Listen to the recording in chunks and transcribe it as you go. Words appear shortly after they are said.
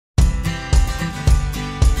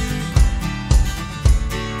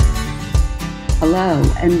Hello,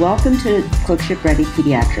 and welcome to Clerkship Ready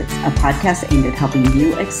Pediatrics, a podcast aimed at helping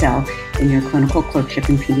you excel in your clinical clerkship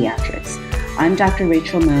in pediatrics. I'm Dr.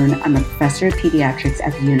 Rachel Moon. I'm a professor of pediatrics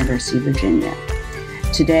at the University of Virginia.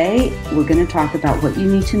 Today, we're going to talk about what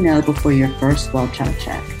you need to know before your first well-child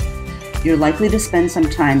check. You're likely to spend some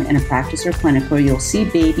time in a practice or clinic where you'll see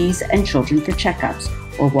babies and children for checkups,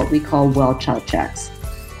 or what we call well-child checks.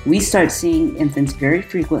 We start seeing infants very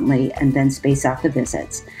frequently and then space out the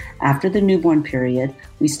visits. After the newborn period,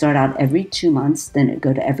 we start out every 2 months, then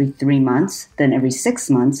go to every 3 months, then every 6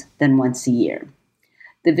 months, then once a year.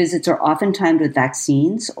 The visits are often timed with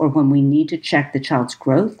vaccines or when we need to check the child's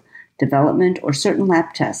growth, development, or certain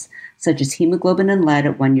lab tests, such as hemoglobin and lead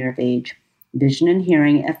at 1 year of age, vision and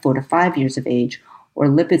hearing at 4 to 5 years of age, or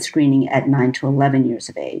lipid screening at 9 to 11 years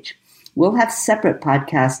of age. We'll have separate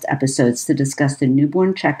podcast episodes to discuss the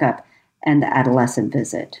newborn checkup and the adolescent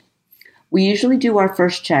visit. We usually do our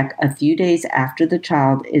first check a few days after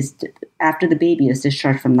the baby is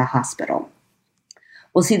discharged from the hospital.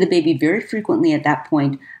 We'll see the baby very frequently at that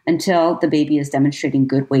point until the baby is demonstrating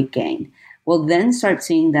good weight gain. We'll then start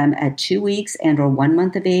seeing them at 2 weeks and or 1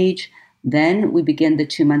 month of age. Then we begin the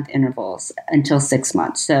 2-month intervals until 6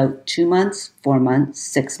 months. So 2 months, 4 months,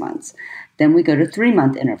 6 months. Then we go to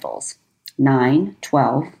 3-month intervals, 9,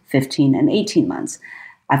 12, 15, and 18 months.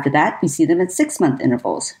 After that, we see them at 6-month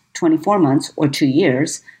intervals, 24 months or 2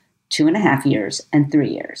 years, 2.5 years, and 3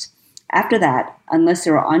 years. After that, unless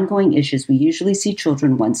there are ongoing issues, we usually see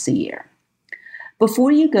children once a year.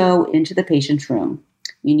 Before you go into the patient's room,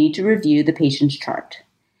 you need to review the patient's chart.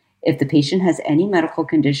 If the patient has any medical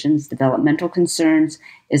conditions, developmental concerns,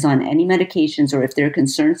 is on any medications, or if there are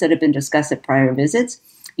concerns that have been discussed at prior visits,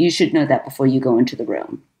 you should know that before you go into the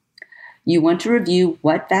room. You want to review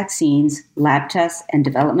what vaccines, lab tests, and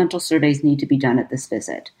developmental surveys need to be done at this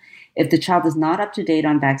visit. If the child is not up to date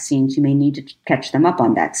on vaccines, you may need to catch them up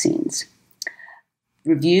on vaccines.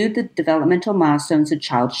 Review the developmental milestones a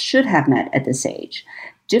child should have met at this age.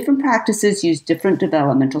 Different practices use different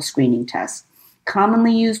developmental screening tests.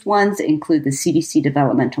 Commonly used ones include the CDC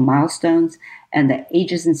developmental milestones and the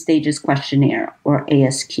Ages and Stages questionnaire, or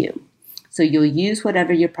ASQ. So you'll use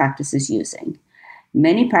whatever your practice is using.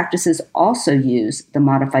 Many practices also use the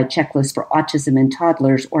Modified Checklist for Autism in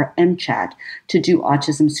Toddlers, or MCHAT, to do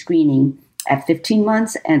autism screening at 15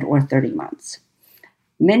 months and or 30 months.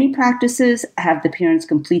 Many practices have the parents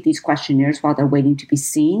complete these questionnaires while they're waiting to be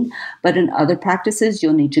seen, but in other practices,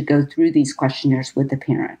 you'll need to go through these questionnaires with the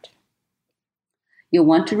parent. You'll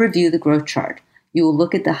want to review the growth chart. You will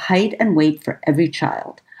look at the height and weight for every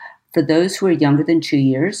child. For those who are younger than 2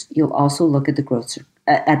 years, you'll also look at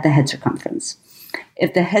the head circumference.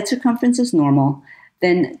 If the head circumference is normal,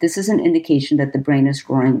 then this is an indication that the brain is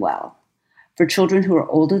growing well. For children who are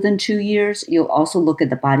older than 2 years, you'll also look at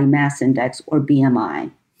the body mass index, or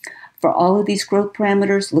BMI. For all of these growth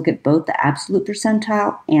parameters, look at both the absolute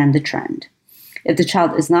percentile and the trend. If the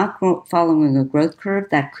child is not following a growth curve,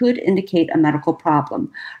 that could indicate a medical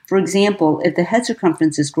problem. For example, if the head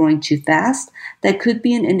circumference is growing too fast, that could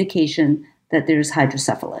be an indication that there is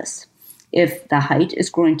hydrocephalus. If the height is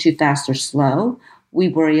growing too fast or slow, we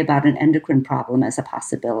worry about an endocrine problem as a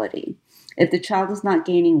possibility. If the child is not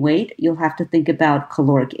gaining weight, you'll have to think about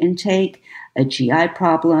caloric intake, a GI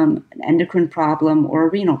problem, an endocrine problem, or a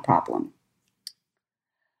renal problem.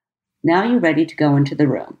 Now you're ready to go into the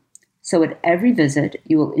room. So at every visit,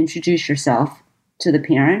 you will introduce yourself to the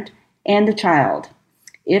parent and the child.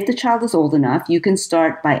 If the child is old enough, you can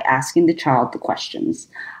start by asking the child the questions.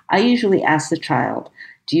 I usually ask the child,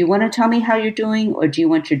 do you want to tell me how you're doing, or do you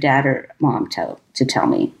want your dad or mom to tell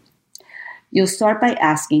me? You'll start by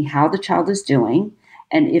asking how the child is doing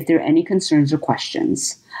and if there are any concerns or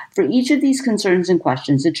questions. For each of these concerns and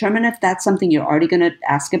questions, determine if that's something you're already going to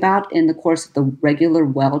ask about in the course of the regular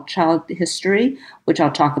well-child history, which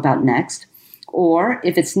I'll talk about next. Or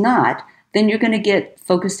if it's not, then you're going to get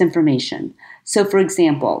focused information. So for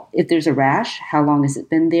example, if there's a rash, how long has it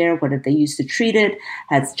been there? What have they used to treat it?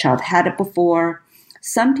 Has the child had it before?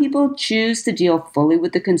 Some people choose to deal fully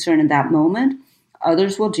with the concern in that moment.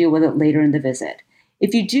 Others will deal with it later in the visit.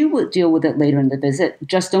 If you do deal with it later in the visit,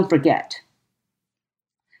 just don't forget.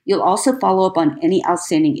 You'll also follow up on any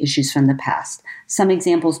outstanding issues from the past. Some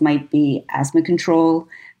examples might be asthma control,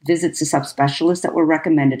 visits to subspecialists that were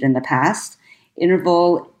recommended in the past,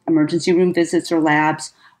 interval emergency room visits or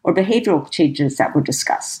labs, or behavioral changes that were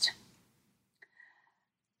discussed.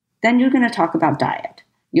 Then you're going to talk about diet.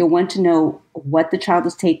 You'll want to know what the child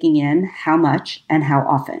is taking in, how much, and how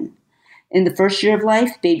often. In the first year of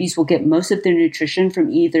life, babies will get most of their nutrition from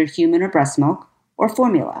either human or breast milk or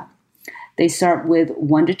formula. They start with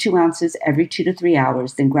 1 to 2 ounces every 2 to 3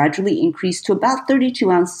 hours, then gradually increase to about 32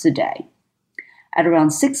 ounces a day. At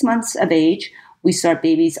around 6 months of age, we start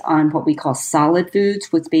babies on what we call solid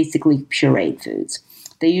foods, which basically pureed foods.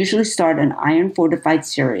 They usually start on iron-fortified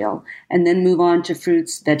cereal and then move on to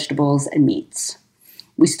fruits, vegetables, and meats.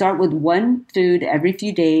 We start with one food every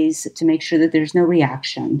few days to make sure that there's no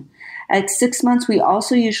reaction. At 6 months, we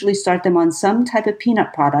also usually start them on some type of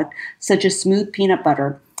peanut product, such as smooth peanut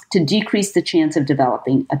butter, to decrease the chance of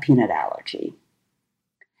developing a peanut allergy.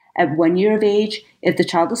 At 1 year of age, if the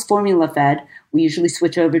child is formula fed, we usually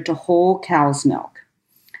switch over to whole cow's milk.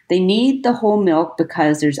 They need the whole milk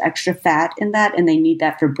because there's extra fat in that, and they need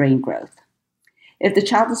that for brain growth. If the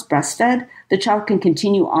child is breastfed, the child can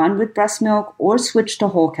continue on with breast milk or switch to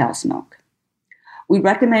whole cow's milk. We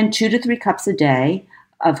recommend 2 to 3 cups a day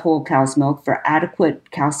of whole cow's milk for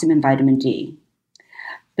adequate calcium and vitamin D.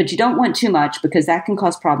 But you don't want too much because that can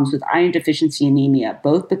cause problems with iron deficiency anemia,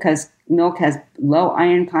 both because milk has low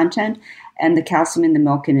iron content and the calcium in the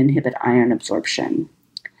milk can inhibit iron absorption.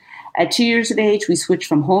 At 2 years of age, we switch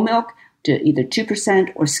from whole milk to either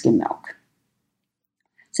 2% or skim milk.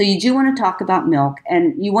 So you do want to talk about milk,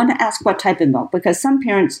 and you want to ask what type of milk, because some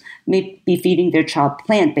parents may be feeding their child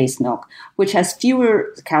plant-based milk, which has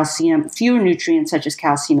fewer nutrients such as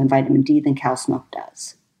calcium and vitamin D than cow's milk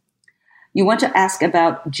does. You want to ask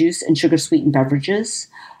about juice and sugar-sweetened beverages.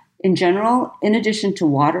 In general, in addition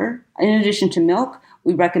to milk,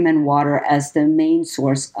 we recommend water as the main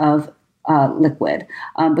source of liquid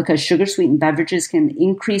because sugar-sweetened beverages can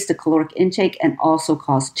increase the caloric intake and also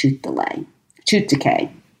cause tooth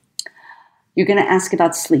decay. You're going to ask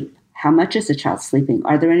about sleep. How much is the child sleeping?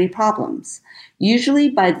 Are there any problems? Usually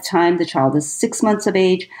by the time the child is 6 months of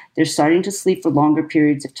age, they're starting to sleep for longer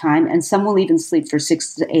periods of time, and some will even sleep for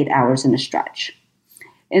 6 to 8 hours in a stretch.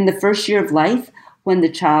 In the first year of life, when the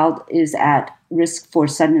child is at risk for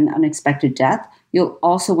sudden and unexpected death, you'll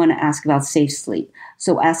also want to ask about safe sleep.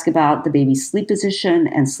 So ask about the baby's sleep position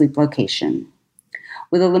and sleep location.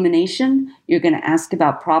 With elimination, you're going to ask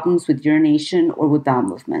about problems with urination or with bowel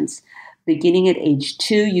movements. Beginning at age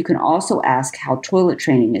 2, you can also ask how toilet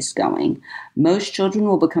training is going. Most children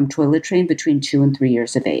will become toilet trained between 2 and 3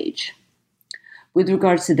 years of age. With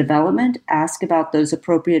regards to development, ask about those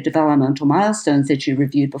appropriate developmental milestones that you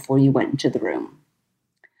reviewed before you went into the room.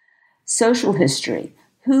 Social history.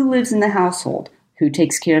 Who lives in the household? Who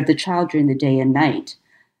takes care of the child during the day and night?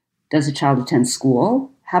 Does the child attend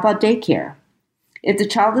school? How about daycare? If the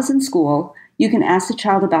child is in school, you can ask the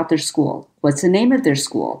child about their school. What's the name of their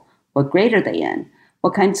school? What grade are they in?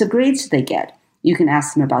 What kinds of grades do they get? You can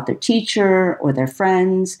ask them about their teacher or their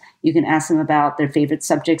friends. You can ask them about their favorite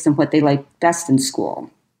subjects and what they like best in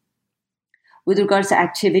school. With regards to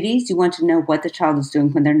activities, you want to know what the child is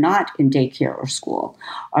doing when they're not in daycare or school.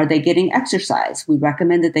 Are they getting exercise? We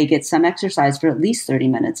recommend that they get some exercise for at least 30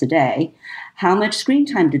 minutes a day. How much screen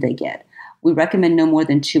time do they get? We recommend no more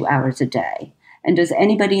than 2 hours a day. And does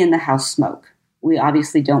anybody in the house smoke? We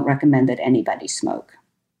obviously don't recommend that anybody smoke.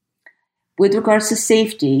 With regards to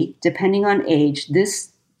safety, depending on age,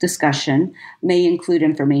 this discussion may include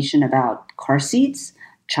information about car seats,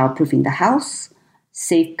 childproofing the house,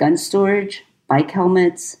 safe gun storage, bike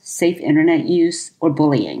helmets, safe internet use, or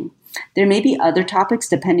bullying. There may be other topics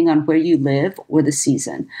depending on where you live or the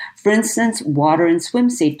season. For instance, water and swim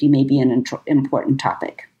safety may be an important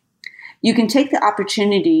topic. You can take the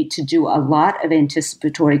opportunity to do a lot of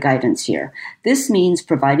anticipatory guidance here. This means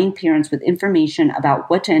providing parents with information about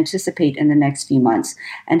what to anticipate in the next few months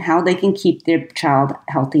and how they can keep their child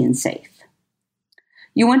healthy and safe.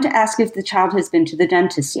 You want to ask if the child has been to the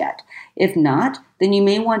dentist yet. If not, then you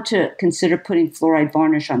may want to consider putting fluoride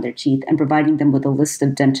varnish on their teeth and providing them with a list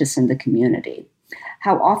of dentists in the community.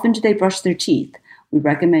 How often do they brush their teeth? We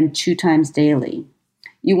recommend 2 times daily.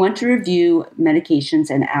 You want to review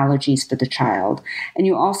medications and allergies for the child, and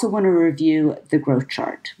you also want to review the growth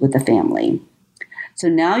chart with the family. So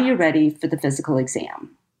now you're ready for the physical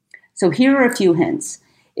exam. So here are a few hints.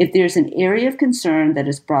 If there's an area of concern that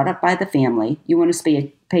is brought up by the family, you want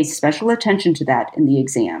to pay special attention to that in the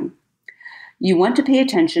exam. You want to pay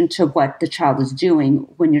attention to what the child is doing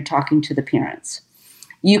when you're talking to the parents.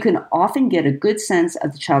 You can often get a good sense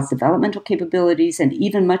of the child's developmental capabilities and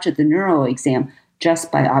even much of the neuro exam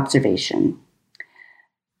just by observation.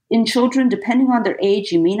 In children, depending on their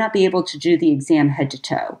age, you may not be able to do the exam head to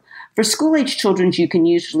toe. For school-age children, you can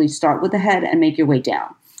usually start with the head and make your way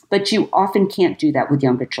down, but you often can't do that with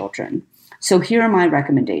younger children. So here are my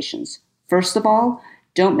recommendations. First of all,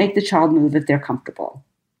 don't make the child move if they're comfortable.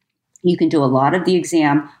 You can do a lot of the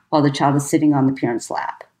exam while the child is sitting on the parent's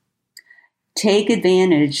lap. Take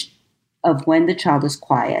advantage of when the child is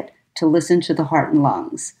quiet. to listen to the heart and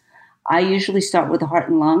lungs. I usually start with the heart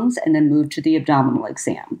and lungs and then move to the abdominal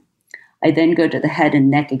exam. I then go to the head and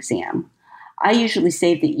neck exam. I usually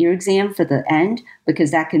save the ear exam for the end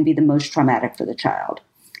because that can be the most traumatic for the child.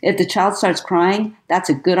 If the child starts crying, that's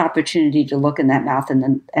a good opportunity to look in that mouth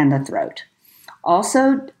and the throat.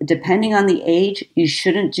 Also, depending on the age, you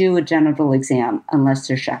shouldn't do a genital exam unless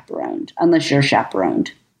you're chaperoned.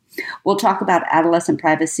 We'll talk about adolescent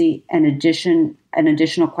privacy and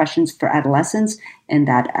additional questions for adolescents in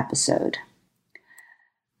that episode.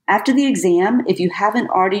 After the exam, if you haven't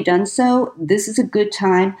already done so, this is a good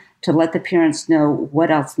time to let the parents know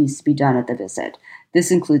what else needs to be done at the visit.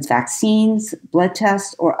 This includes vaccines, blood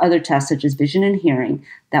tests, or other tests such as vision and hearing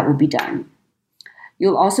that will be done.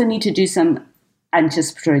 You'll also need to do some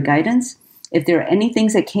anticipatory guidance. If there are any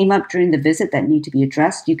things that came up during the visit that need to be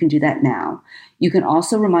addressed, you can do that now. You can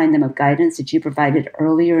also remind them of guidance that you provided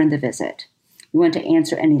earlier in the visit. You want to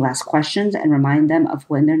answer any last questions and remind them of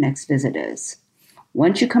when their next visit is.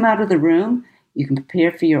 Once you come out of the room, you can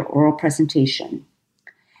prepare for your oral presentation.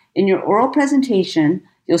 In your oral presentation,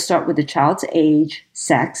 you'll start with the child's age,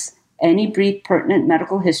 sex, any brief pertinent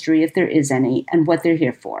medical history if there is any, and what they're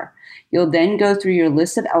here for. You'll then go through your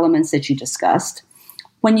list of elements that you discussed.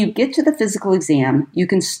 When you get to the physical exam, you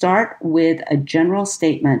can start with a general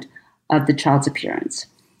statement of the child's appearance.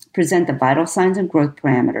 Present the vital signs and growth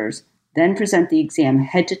parameters, then present the exam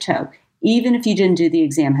head to toe, even if you didn't do the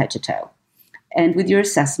exam head to toe. End with your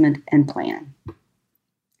assessment and plan.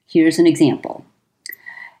 Here's an example.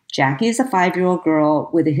 Jackie is a 5-year-old girl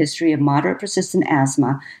with a history of moderate persistent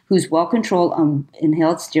asthma who's well controlled on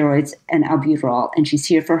inhaled steroids and albuterol, and she's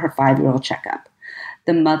here for her 5-year-old checkup.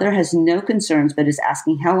 The mother has no concerns but is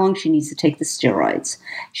asking how long she needs to take the steroids.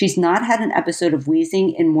 She's not had an episode of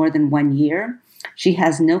wheezing in more than 1 year. She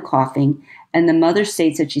has no coughing, and the mother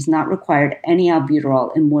states that she's not required any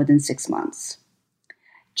albuterol in more than 6 months.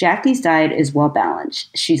 Jackie's diet is well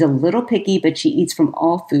balanced. She's a little picky, but she eats from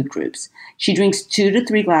all food groups. She drinks 2 to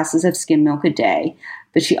 3 glasses of skim milk a day,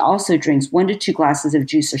 but she also drinks 1 to 2 glasses of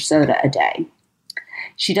juice or soda a day.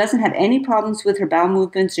 She doesn't have any problems with her bowel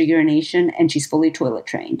movements or urination, and she's fully toilet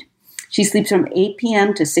trained. She sleeps from 8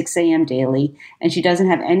 p.m. to 6 a.m. daily, and she doesn't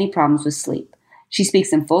have any problems with sleep. She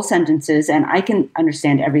speaks in full sentences, and I can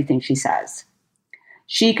understand everything she says.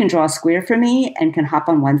 She can draw a square for me and can hop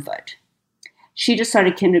on 1 foot. She just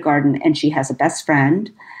started kindergarten and she has a best friend.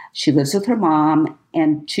 She lives with her mom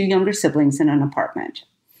and 2 younger siblings in an apartment.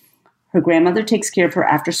 Her grandmother takes care of her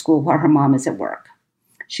after school while her mom is at work.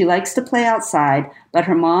 She likes to play outside, but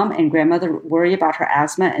her mom and grandmother worry about her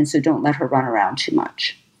asthma and so don't let her run around too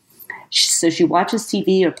much. So she watches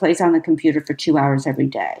TV or plays on the computer for 2 hours every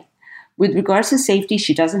day. With regards to safety,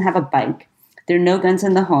 she doesn't have a bike. There are no guns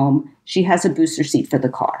in the home. She has a booster seat for the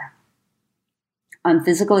car. On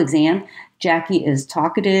physical exam, Jackie is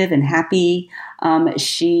talkative and happy. Her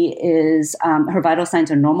vital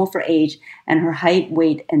signs are normal for age, and her height,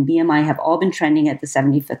 weight, and BMI have all been trending at the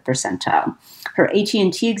 75th percentile. Her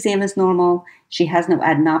HENT exam is normal. She has no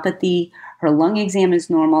adenopathy. Her lung exam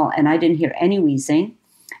is normal, and I didn't hear any wheezing.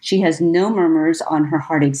 She has no murmurs on her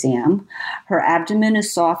heart exam. Her abdomen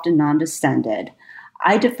is soft and non-distended.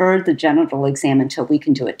 I deferred the genital exam until we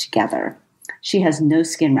can do it together. She has no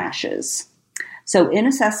skin rashes. So in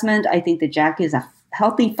assessment, I think that Jackie is a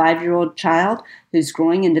healthy 5-year-old child who's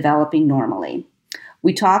growing and developing normally.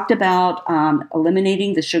 We talked about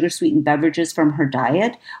eliminating the sugar-sweetened beverages from her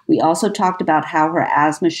diet. We also talked about how her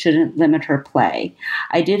asthma shouldn't limit her play.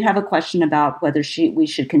 I did have a question about whether we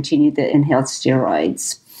should continue the inhaled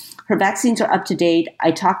steroids. Her vaccines are up to date.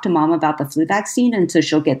 I talked to Mom about the flu vaccine, and so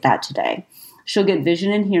she'll get that today. She'll get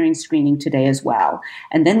vision and hearing screening today as well,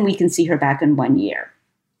 and then we can see her back in 1 year.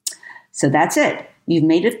 So that's it. You've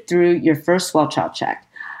made it through your first well child check.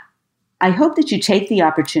 I hope that you take the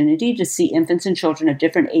opportunity to see infants and children of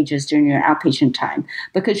different ages during your outpatient time,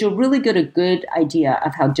 because you'll really get a good idea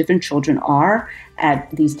of how different children are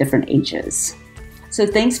at these different ages. So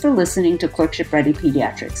thanks for listening to Clerkship Ready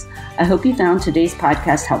Pediatrics. I hope you found today's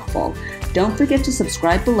podcast helpful. Don't forget to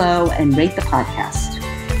subscribe below and rate the podcast.